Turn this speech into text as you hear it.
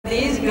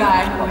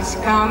guy who's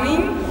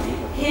coming.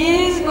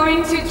 He's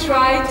going to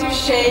try to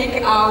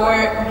shake our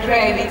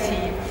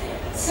gravity.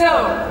 So,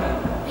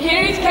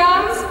 here it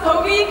comes,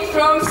 Hovig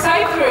from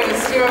Cyprus.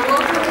 You're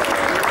welcome.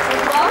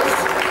 Applause.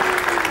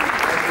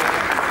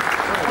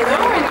 Hello,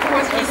 and of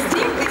course his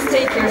team, please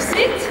take your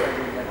seat.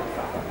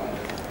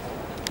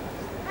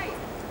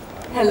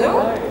 Hello.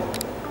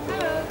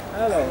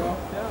 Hello.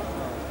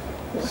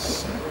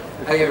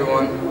 Hi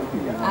everyone.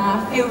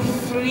 Feel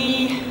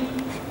free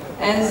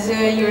as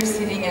you're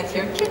sitting at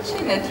your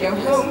kitchen, at your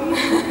home.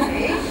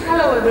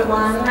 Hello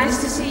everyone, nice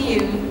to see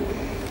you.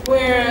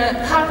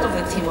 We're part of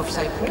the team of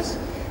Cyprus.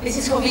 This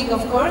is Hovig,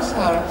 of course,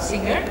 our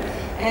singer,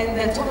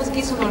 and Thomas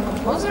Gison, our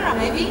composer, and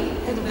maybe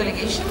head of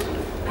delegation.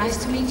 Nice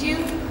to meet you.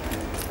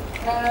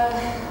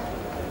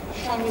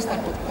 Shall we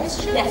start with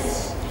questions?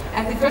 Yes.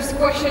 And the first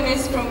question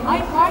is from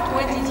my part.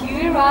 When did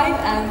you arrive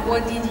and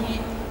what did you...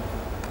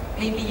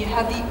 Maybe you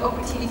had the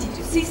opportunity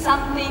to see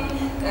something,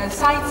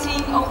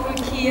 sightseeing over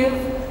Kiev?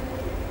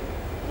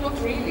 Not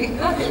really.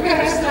 Not really.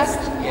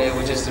 Yeah,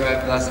 we just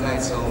arrived last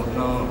night, so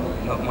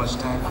not much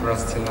time for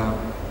us till now.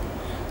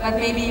 But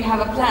maybe you have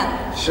a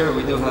plan? Sure,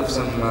 we do have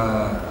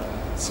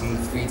some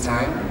free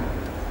time,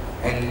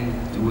 and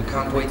we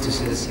can't wait to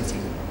see the city.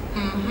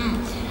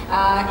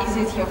 Is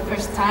it your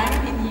first time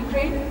in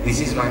Ukraine? This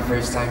is my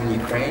first time in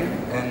Ukraine,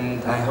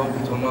 and I hope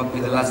it will not be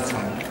the last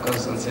time,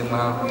 because until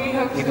now,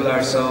 people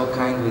are so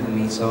kind with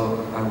me,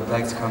 so I would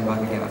like to come back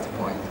again at a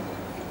point.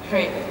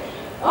 Great.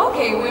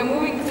 Okay, we're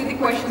moving to the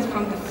questions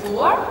from the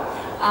floor.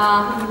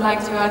 Who would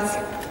like to ask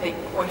a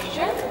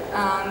question?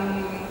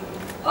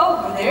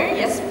 Over there,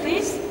 yes,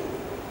 please.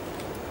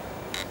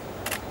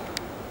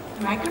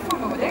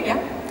 Microphone over there, yeah,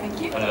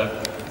 thank you.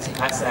 Hello, it's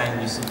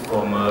Hassan Yusuf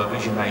from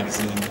Vision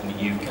magazine in the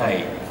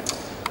UK.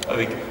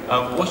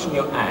 Watching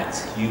your ad,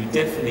 you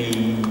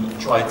definitely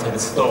try to tell a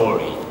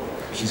story,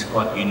 which is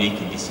quite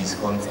unique in this year's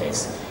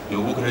contest.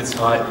 You're walking a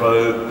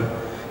tightrope,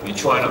 you're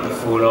trying not to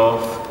fall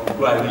off, you're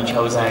grabbing each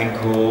other's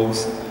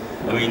ankles.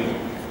 I mean,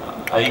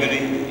 are you going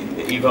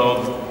to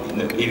evolve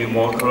even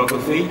more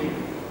choreography?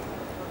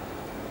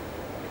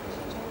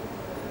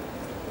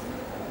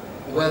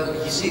 Well,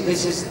 you see,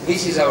 this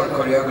is our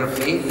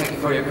choreography. Thank you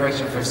for your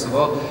question, first of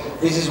all.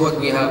 This is what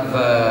we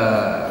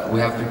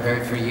have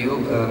prepared for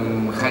you.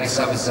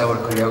 Harisab is our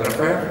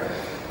choreographer.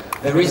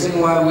 The reason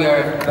why we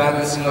are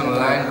balancing on a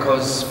line,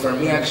 because for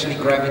me, actually,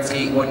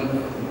 gravity,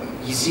 when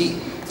you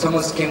see,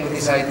 Thomas came with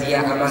this idea,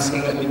 I'm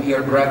asking, let me be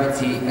your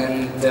gravity,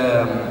 and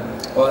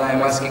all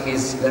I'm asking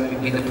is, let me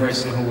be the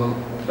person who will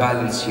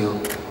balance you.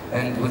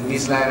 And with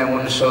this line, I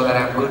want to show that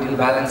I'm good in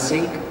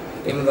balancing,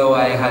 even though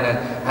I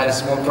had a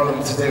small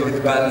problem today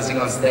with balancing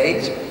on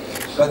stage.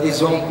 But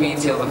this won't be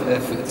till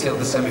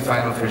the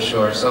semi-final for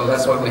sure. So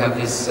that's why we have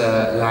this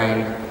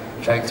line,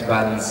 trying to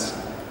balance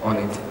on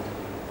it.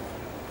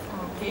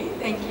 Okay,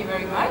 thank you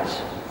very much.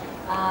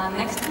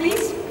 Next,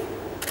 please.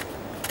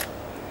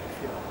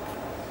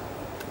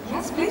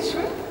 Yes, please,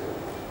 sure.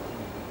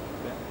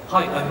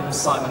 Hi, I'm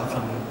Simon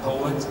from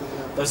Poland.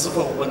 First of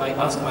all, when I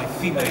asked my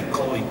female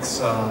colleagues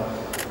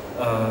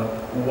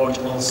who watch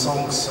all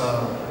songs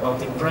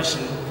about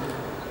impression,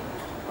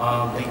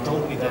 they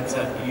told me that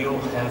you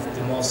have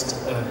the most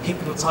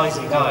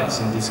hypnotizing eyes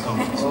in this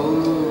contest.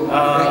 Oh,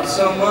 thank you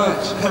so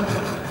much.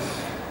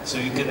 So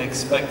you can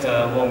expect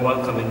a warm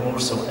welcome in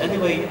Warsaw.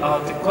 Anyway,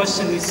 the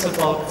question is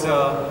about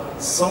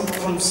song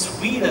from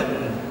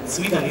Sweden.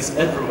 Sweden is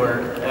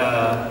everywhere,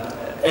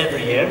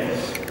 every year,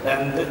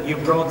 and you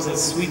brought the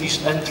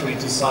Swedish entry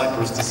to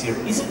Cyprus this year.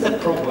 Is it a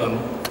problem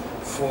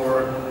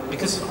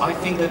because I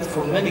think that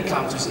for many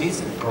countries it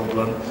is a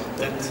problem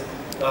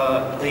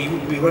that they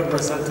would be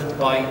represented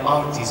by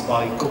artists,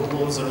 by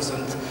composers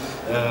and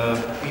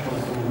people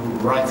who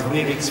write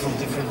lyrics from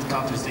different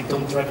countries. They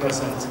don't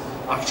represent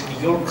actually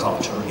your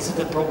culture. Is it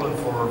a problem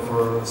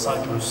for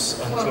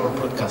Cyprus and your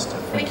broadcaster?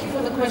 Thank you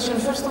for the question.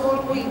 First of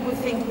all, we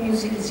think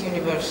music is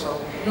universal,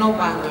 no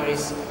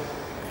boundaries.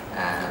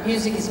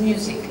 Music is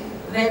music.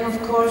 Then,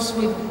 of course,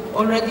 we've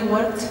already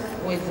worked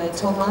with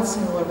Thomas,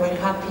 and we're very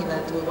happy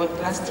that we worked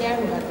last year.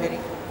 We had very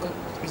good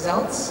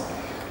results.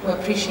 We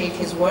appreciate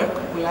his work.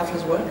 We love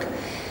his work.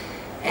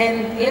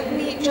 And let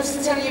me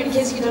just tell you, in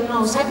case you don't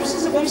know, Cyprus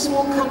is a very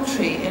small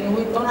country, and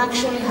we don't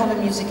actually have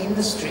a music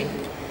industry.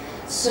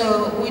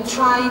 So we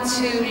try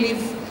to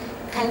leave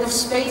kind of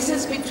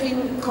spaces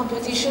between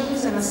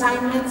competitions and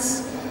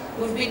assignments.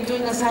 We've been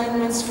doing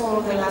assignments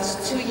for the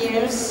last 2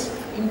 years.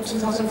 In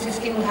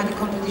 2015 we had a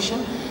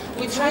competition.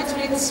 We try to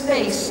leave a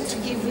space to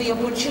give the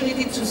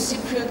opportunity to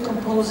Cypriot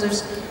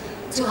composers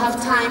to have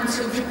time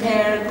to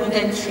prepare good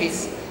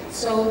entries.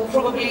 So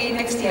probably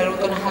next year we're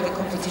going to have a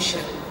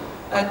competition.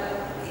 But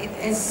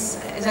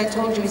as I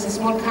told you, it's a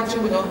small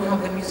country, we don't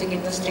have the music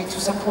industry to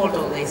support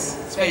all this.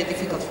 It's very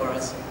difficult for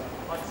us.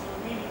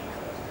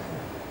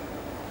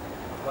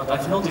 But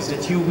I've noticed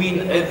that you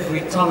win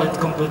every talent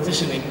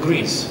competition in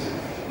Greece.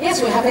 Yes,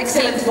 we have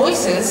excellent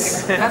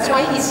voices. That's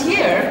why he's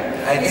here.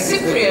 He's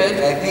Cypriot.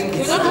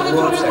 We don't have a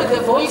problem with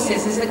the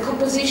voices. It's the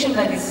composition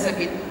that is a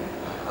bit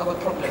of a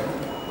problem.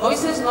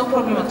 Voices, no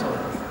problem at all.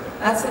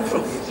 That's the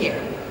proof here.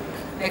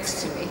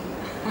 next to me.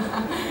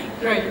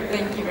 Great,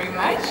 thank you very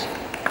much.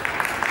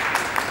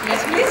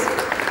 Yes, please.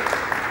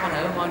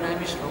 Hello, my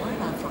name is Roy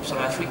and I'm from South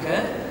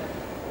Africa.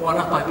 One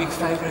of my big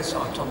favourites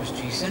are Thomas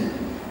Jason,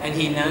 and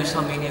he knows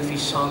how many of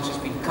his songs has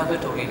been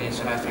covered already in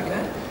South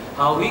Africa.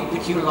 Hovig,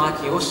 would you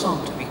like your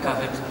song to be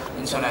covered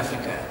in South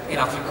Africa, in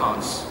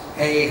Afrikaans?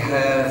 Hey,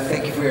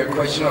 thank you for your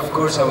question. Of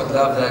course, I would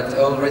love that.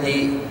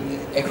 Already,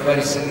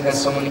 everybody's sending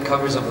us so many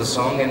covers of the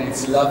song, and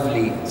it's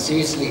lovely.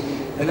 Seriously,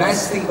 the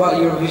nicest thing about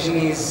Eurovision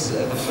is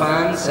the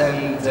fans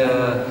and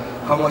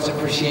how much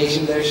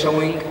appreciation they're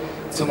showing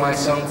to my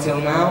song till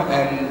now,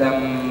 and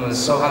I'm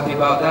so happy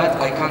about that.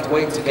 I can't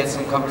wait to get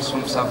some covers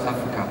from South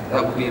Africa.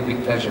 That would be a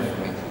big pleasure for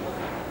me.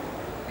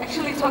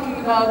 Actually, talking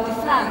about the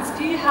fans,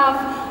 do you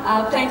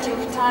have plenty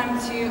of time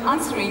to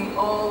answering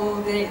all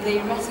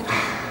their messages?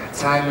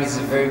 Time is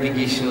a very big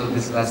issue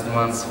this last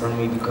month for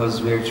me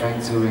because we're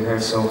trying to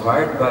rehearse so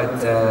hard, but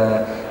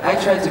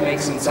I tried to make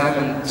some time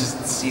and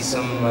just see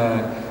some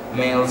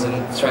mails and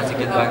try to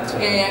get back to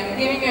them. Okay, I'm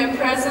giving you a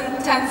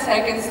present, 10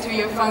 seconds to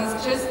your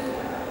fans. Just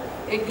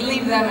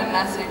leave them a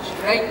message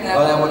right now.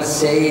 All I want to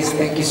say is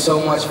thank you so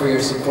much for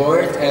your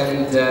support,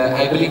 and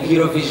I believe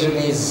Eurovision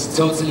is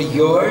totally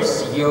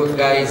yours. You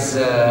guys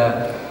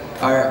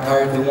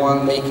are the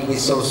one making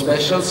this so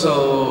special,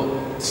 so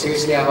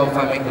seriously I hope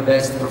I make the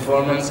best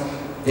performance,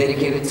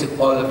 dedicated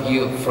to all of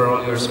you for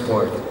all your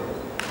support.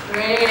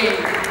 Great,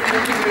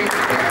 thank you very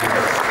much.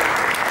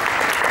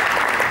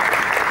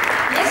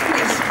 Yes,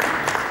 please.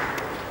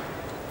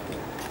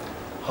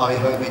 Hi,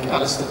 Hovig,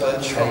 Alistair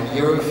Birch from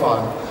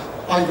Eurovision.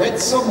 I read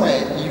somewhere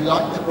you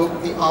like the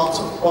book The Art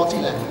of Body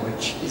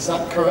Language. Is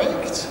that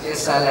correct?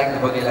 Yes, I like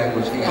the body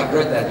language. I've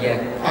read that, yeah.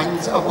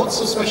 And what's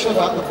so special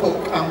about the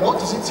book, and what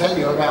does it tell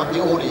you about the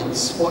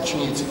audience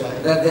watching you today?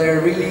 That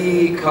they're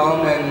really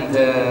calm and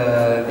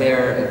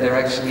they're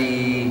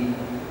actually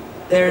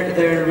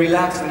they're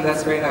relaxed, and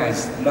that's very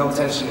nice. No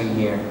tension in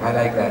here. I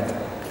like that.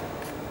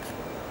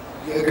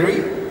 You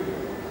agree?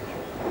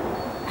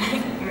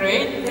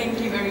 Great,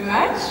 thank you very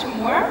much.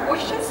 More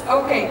questions?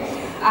 Okay.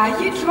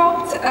 You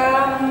dropped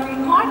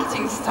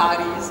marketing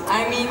studies.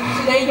 I mean,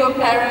 today your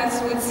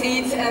parents would see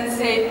it and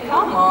say,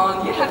 come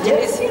on, you have to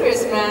be a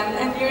serious man,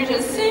 and you're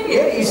just singing.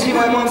 Yeah, you see,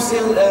 my mom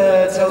still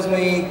tells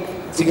me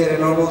to get a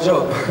normal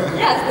job.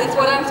 Yes, that's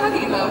what I'm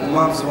talking about.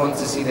 Moms want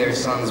to see their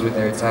sons with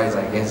their ties,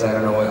 I guess. I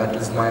don't know, at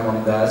least my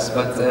mom does.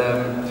 But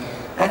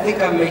I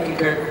think I'm making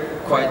her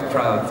quite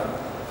proud.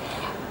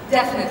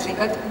 Definitely,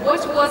 but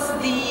what was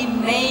the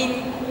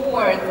main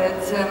core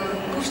that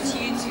pushed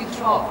you to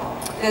drop?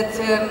 That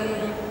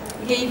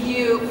gave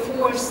you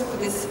force to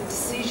this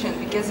decision,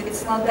 because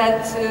it's not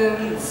that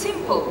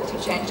simple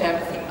to change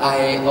everything.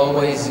 I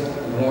always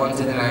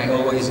wanted and I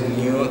always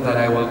knew that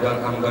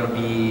I'm gonna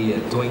be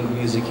doing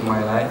music in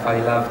my life. I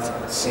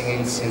loved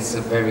singing since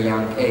a very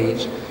young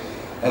age.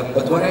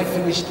 But when I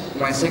finished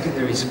my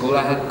secondary school,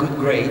 I had good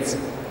grades.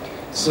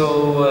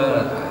 So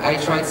I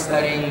tried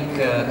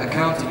studying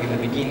accounting in the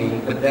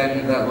beginning, but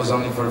then that was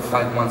only for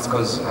 5 months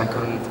because I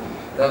couldn't.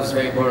 That was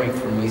very boring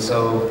for me,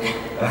 so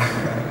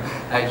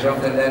I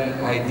dropped, and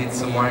then I did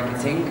some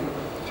marketing.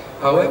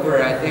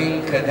 However, I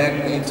think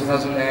then in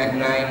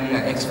 2009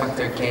 X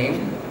Factor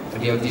came,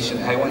 the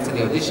audition. I went to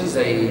the auditions,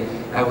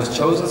 I was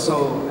chosen,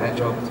 so I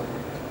dropped.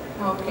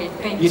 Okay,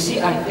 thank you. You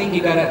see, I think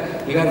you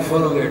gotta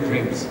follow your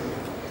dreams.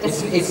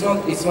 It's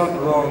not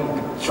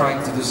wrong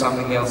trying to do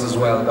something else as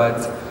well,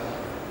 but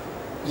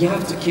you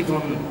have to keep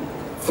on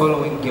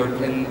following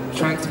and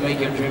trying to make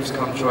your dreams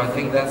come true. I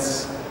think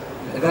that's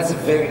a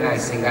very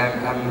nice thing.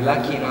 I'm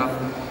lucky enough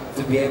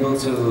to be able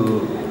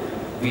to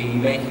be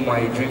making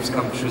my dreams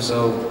come true,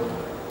 so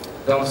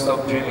don't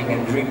stop dreaming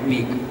and dream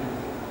big.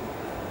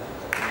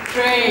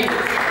 Great.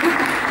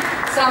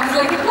 Sounds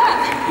like a plan.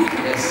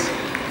 Yes.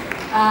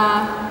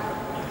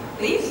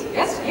 Please,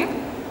 yes, you.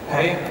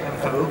 Hi, I'm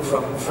Farouk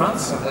from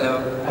France.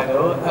 Hello.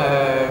 Hello.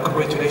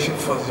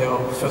 Congratulations for your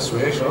first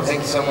rehearsals.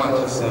 Thank you so much.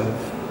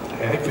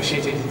 I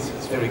appreciate it.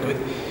 It's very good.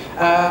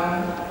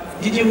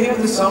 Did you hear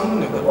the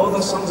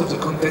other songs of the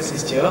contest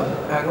this year?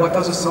 And what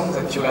are the songs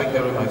that you like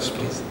very much,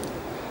 please?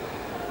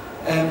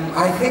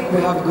 I think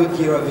we have a good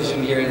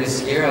Eurovision year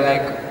this year. I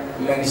like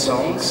many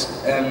songs.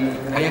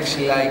 I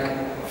actually like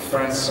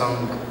France's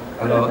song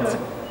a lot.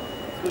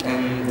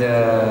 And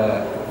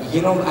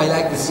you know, I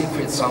like the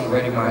Secret song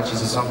very much.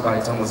 It's a song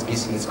by Thomas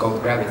Jason. It's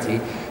called Gravity.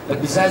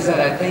 But besides that,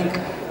 I think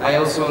I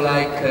also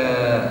like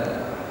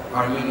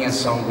Armenia's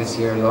song this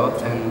year a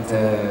lot. And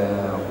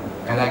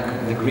I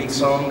like the Greek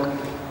song.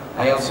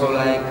 I also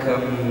like,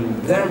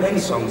 there are many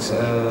songs.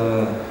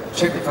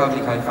 Czech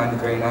Republic, I find it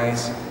very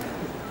nice.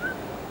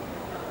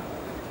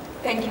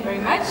 Thank you very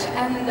much.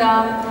 And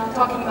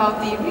talking about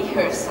the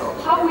rehearsal,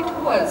 how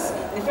it was?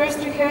 The first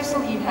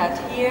rehearsal you had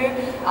here,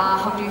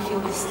 how do you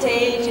feel the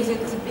stage? Is it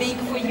big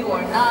for you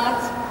or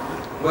not?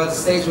 Well, the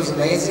stage was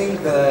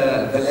amazing,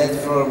 the LED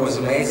floor was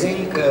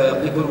amazing,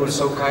 people were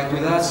so kind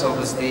with us, all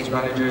the stage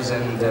managers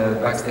and the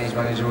backstage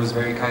manager was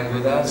very kind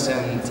with us,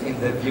 and in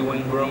the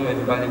viewing room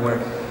everybody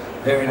were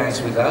very nice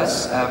with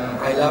us.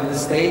 I love the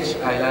stage,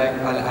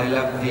 I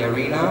love the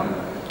arena.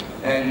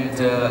 and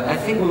I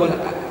think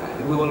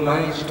we will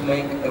manage to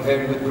make a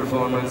very good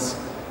performance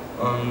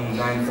on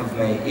 9th of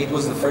May. It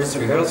was the first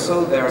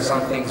rehearsal. There are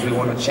some things we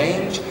want to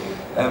change.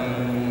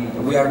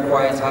 We are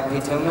quite happy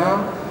till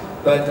now,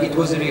 but it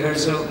was a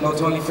rehearsal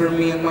not only for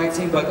me and my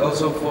team, but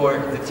also for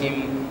the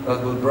team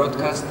that will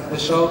broadcast the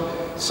show.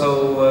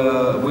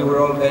 So we were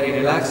all very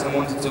relaxed and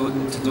wanted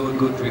to do a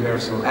good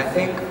rehearsal. I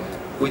think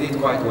we did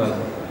quite well.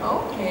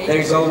 Okay. There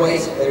is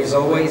always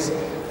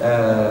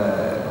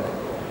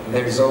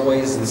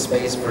the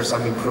space for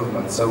some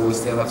improvement, so we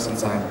still have some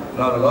time.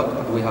 Not a lot,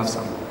 but we have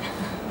some.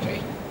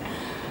 Great.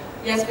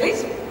 Yes,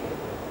 please.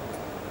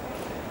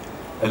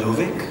 Hello,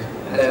 Hovig.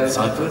 Hello.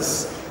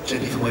 Cyprus.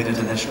 JP from Vedet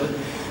International.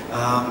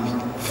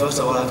 First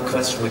of all, I have a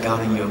question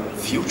regarding your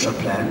future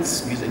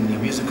plans in your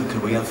musical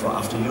career for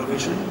after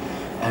Eurovision.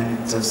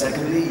 And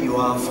secondly, you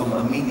are from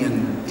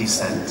Armenian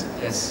descent.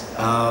 Yes.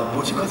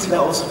 Would you consider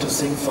also to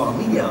sing for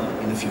Armenia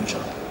in the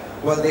future?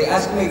 Well, they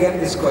asked me again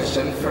this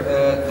question. For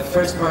the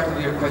first part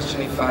of your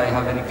question, if I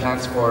have any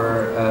plans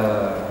for...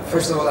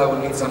 first of all, I will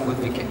need some good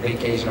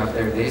vacation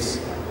after this.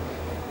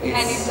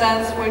 Any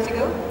plans where to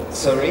go?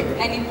 Sorry?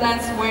 Any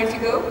plans where to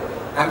go?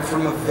 I'm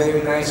from a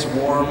very nice,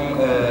 warm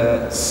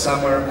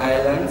summer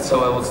island,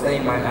 so I will stay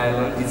in my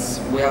island.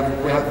 We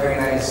have very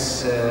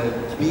nice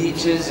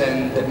beaches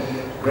and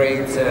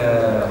great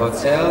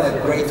hotel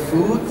and great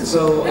food,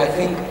 so I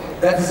think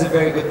that is a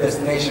very good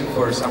destination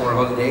for summer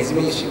holidays.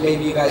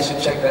 Maybe you guys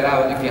should check that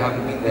out if you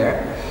haven't been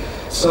there.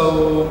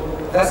 So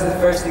that's the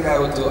first thing I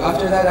would do.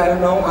 After that, I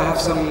don't know, I have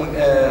some,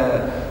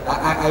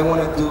 I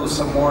want to do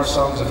some more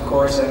songs, of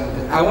course,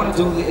 and I want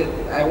to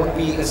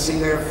be a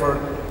singer for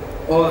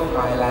all of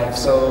my life,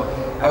 so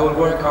I will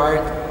work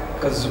hard,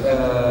 because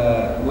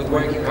with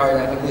working hard,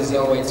 I think this is the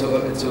only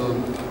way to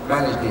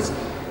manage this.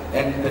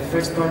 And the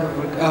first part of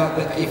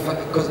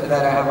because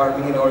that I have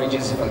Armenian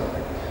origins.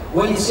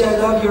 Well, you see, I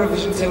love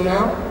Eurovision till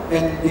now,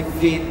 and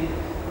if it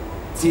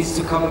is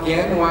to come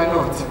again, why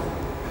not?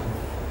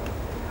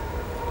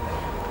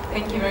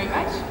 Thank you very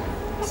much.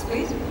 Yes,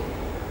 please.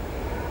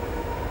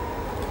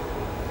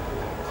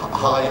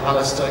 Hi,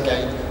 Alistair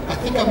again. I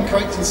think I'm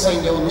correct in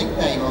saying your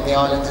nickname on the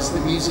island is the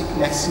Music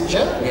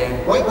Messenger. Yeah.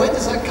 Where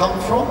does that come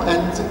from,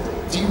 and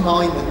do you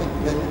mind the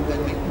nickname?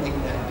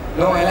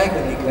 No, I like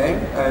the nickname,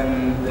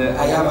 and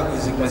I am a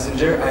music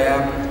messenger.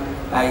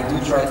 I do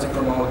try to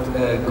promote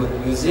good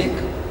music,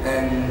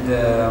 and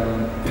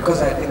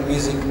because I think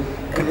music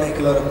can make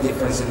a lot of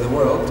difference in the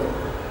world,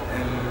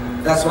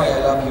 and that's why I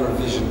love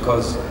Eurovision,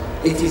 because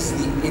it is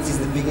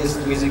the biggest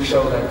music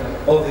show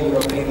that all the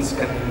Europeans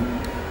can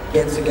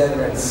get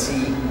together and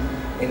see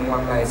in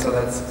one night. So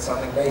that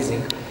sounds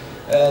amazing.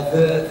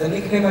 The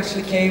nickname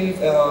actually came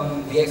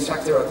the X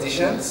Factor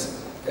auditions.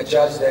 A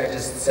judge there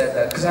just said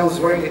that, because I was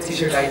wearing a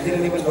t-shirt, I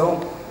didn't even know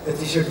the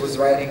t-shirt was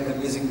writing the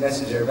Music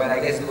Messenger, but I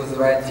guess it was the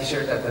right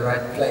t-shirt at the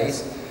right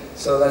place,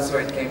 so that's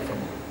where it came from.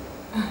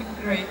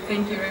 Great,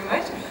 thank you very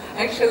much.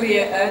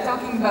 Actually,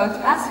 talking about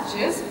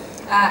messages,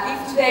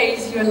 if today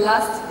is your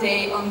last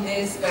day on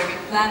this very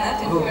planet,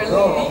 and you're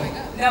leaving,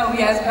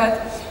 yes,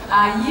 but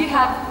you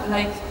have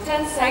like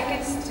 10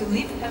 seconds to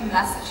leave a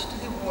message to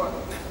the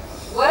world.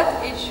 What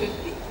it should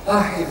be?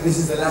 If this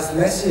is the last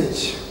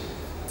message.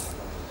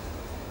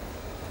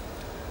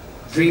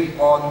 Dream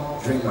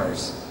on,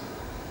 dreamers.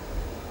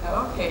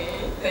 Okay,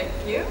 thank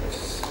you.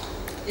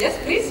 Yes,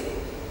 please.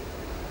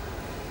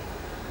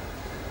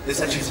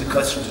 This actually is a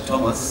question to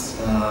Thomas.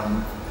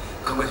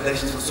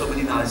 Congratulations for so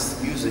many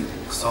nice music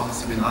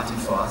songs you've been writing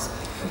for us.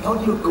 How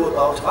do you go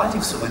about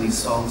writing so many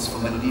songs for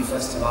Melody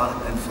Festival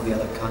and for the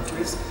other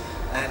countries?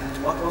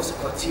 And what was the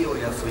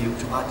criteria for you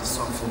to write this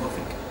song for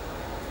Hovig?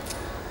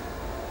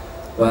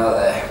 Well,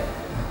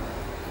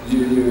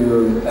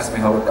 you asked me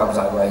how it comes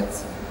I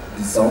write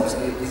these songs.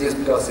 It's just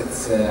because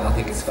I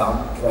think it's fun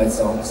to write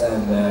songs,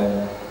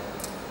 and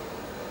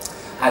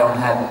I don't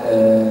have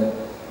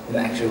an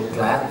actual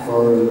plan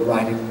for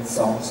writing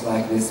songs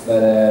like this,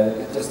 but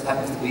it just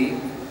happens to be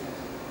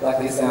like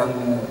this,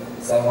 and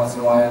so once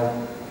in a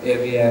while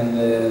Evie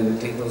and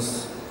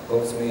Titos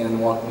calls me and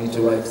want me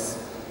to write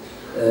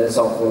a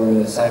song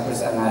for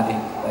Cyprus, and I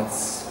think that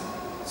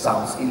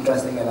sounds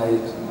interesting, and I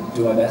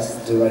do my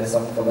best to write a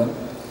song for them.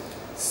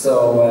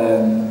 So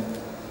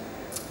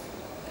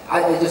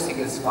I just think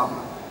it's fun,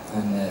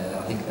 and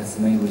I think that's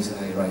the main reason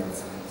I write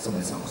so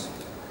many songs.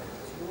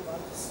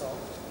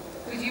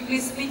 Could you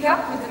please speak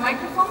up with the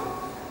microphone?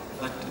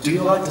 Do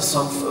you write the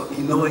song for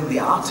knowing the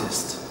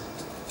artist?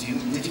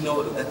 Did you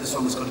know that the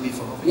song was going to be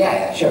for Hovig?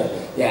 Yeah, sure.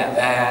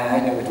 Yeah, I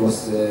knew it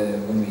was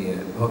going to be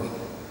Hovig,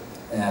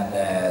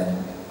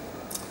 and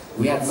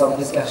we had some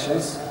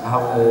discussions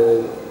how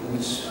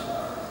which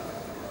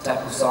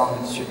type of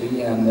song it should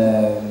be, and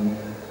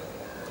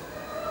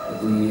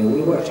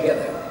we worked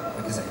together,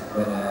 like I say.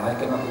 But I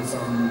came up with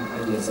some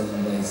ideas,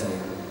 and they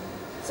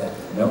said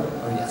no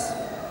or yes.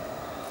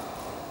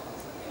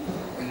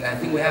 And I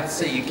think we have to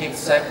say, you came to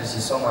Cyprus,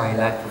 you saw my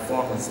live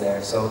performance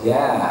there, so...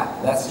 Yeah,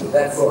 that's true.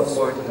 That's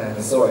important.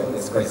 The story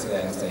is crazy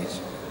guy on stage.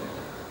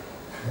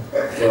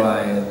 So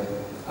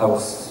I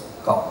was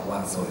caught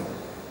one story.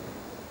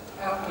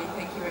 Okay,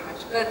 thank you very much.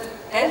 But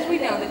as we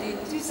know that in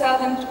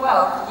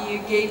 2012 you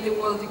gave the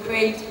world a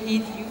great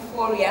hit,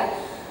 Euphoria.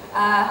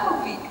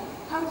 Hovig,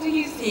 how do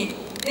you think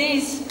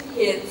this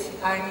hit,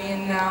 I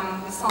mean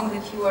the song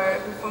that you are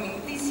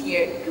performing this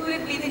year, could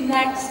it be the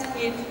next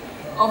hit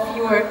of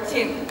your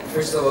team?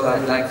 First of all,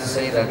 I'd like to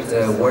say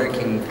that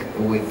working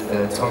with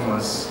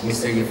Thomas,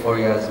 Mr.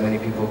 Euphoria, as many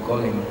people call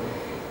him,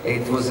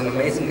 it was an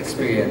amazing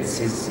experience.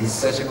 He's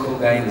such a cool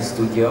guy in the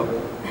studio.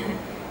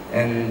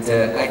 And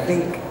I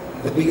think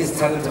the biggest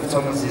talent of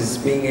Thomas is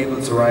being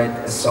able to write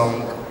a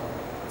song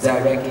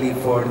directly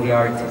for the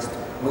artist,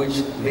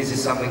 which this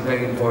is something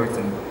very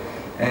important.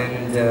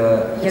 And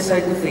yes, I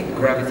do think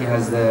Gravity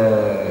has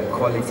the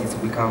quality to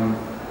become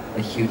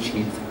a huge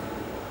hit.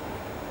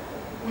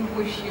 We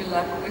wish you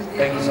luck with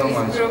Thank you so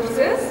much.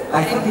 process.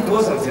 I think it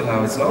was until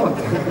now, it's not.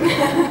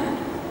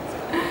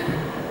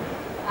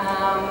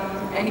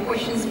 Any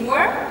questions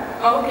more?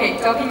 Okay,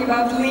 talking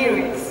about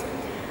lyrics.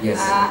 Yes.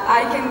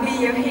 I can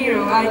be your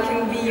hero, I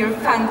can be your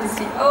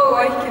fantasy. Oh,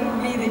 I can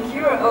be the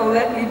cure. Oh,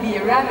 let me be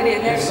a remedy.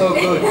 And You're so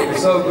good, you're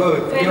so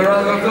good. Give a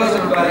round of applause,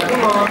 everybody.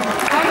 Come on.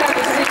 I'm not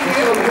a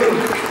singer.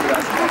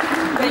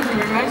 Thank you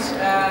very much.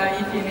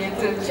 If you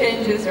need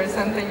changes or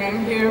something,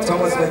 I'm here.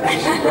 Thomas, maybe you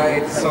should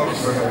write a song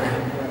for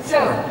her. So,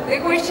 the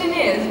question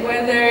is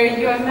whether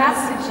you are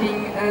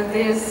messaging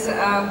these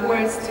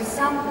words to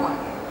someone.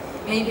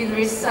 Maybe there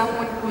is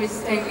someone who is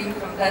standing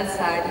from that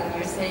side and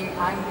you're saying,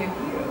 I'm the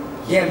hero.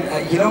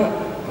 Yeah, you know,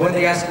 when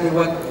they ask me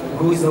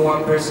who is the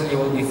one person you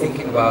will be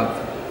thinking about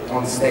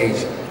on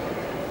stage,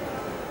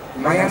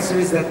 my answer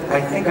is that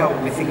I think I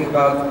will be thinking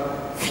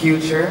about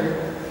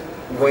future,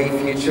 way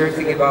future,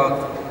 thinking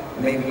about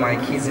maybe my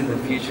kids in the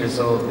future.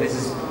 So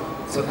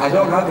I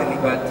don't have any,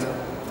 but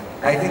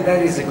I think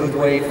that is a good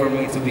way for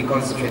me to be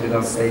concentrated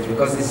on stage,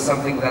 because this is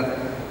something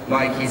that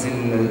my kids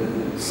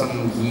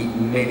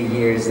in many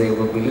years, they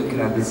will be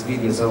looking at this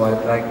video, so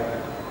I'd like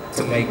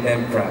to make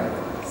them proud.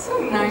 So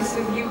nice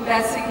of you,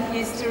 passing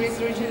history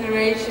through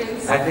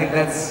generations. I think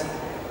that's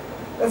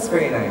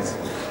very nice.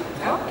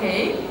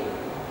 Okay.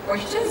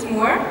 Questions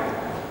more?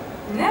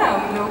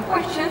 No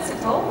questions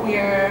at all. We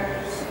are,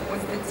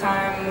 what's the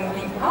time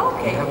moving? Oh,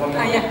 okay.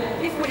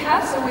 Yeah. If we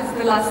have, so it's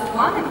the last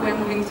one and we're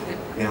moving to the...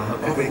 Yeah,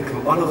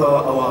 Hovig, one of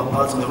our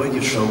parts on the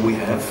radio show we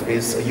have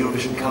is a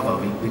Eurovision cover.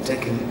 We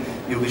take in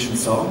Eurovision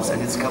songs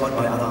and it's covered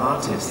by other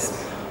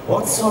artists.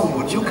 What song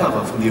would you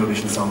cover from the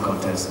Eurovision Song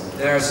Contest?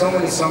 There are so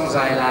many songs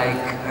I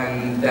like,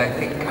 and I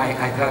think I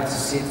have to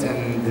sit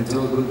and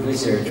do good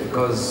research,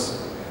 because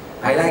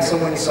I like so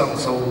many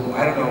songs, so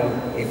I don't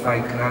know if I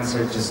can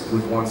answer just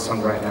with one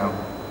song right now.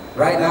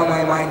 Right now,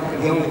 my mind,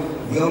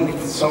 the only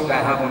song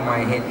I have on my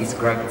head is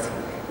Gravity.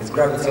 It's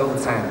Gravity all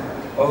the time.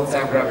 All the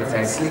time Gravity.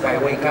 I sleep,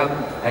 I wake up,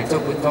 I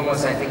talk with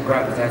Thomas, I think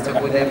Gravity. I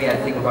talk with Evie, I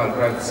think about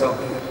Gravity. So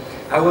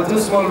I will do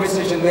small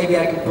research and maybe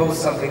I can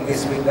post something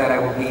this week that I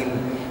will be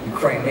in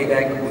Ukraine. Maybe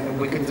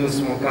we could do a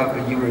small cover,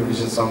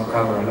 Eurovision song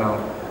cover, and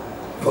I'll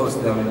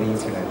post them on the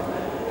internet.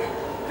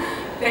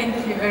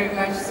 Thank you very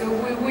much. So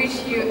we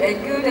wish you a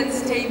good and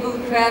stable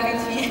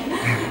Gravity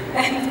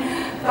and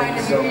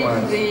finally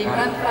reach the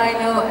grand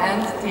final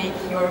and take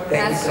your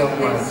best of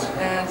this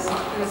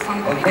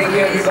song. And thank you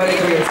everybody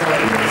for your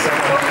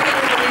time.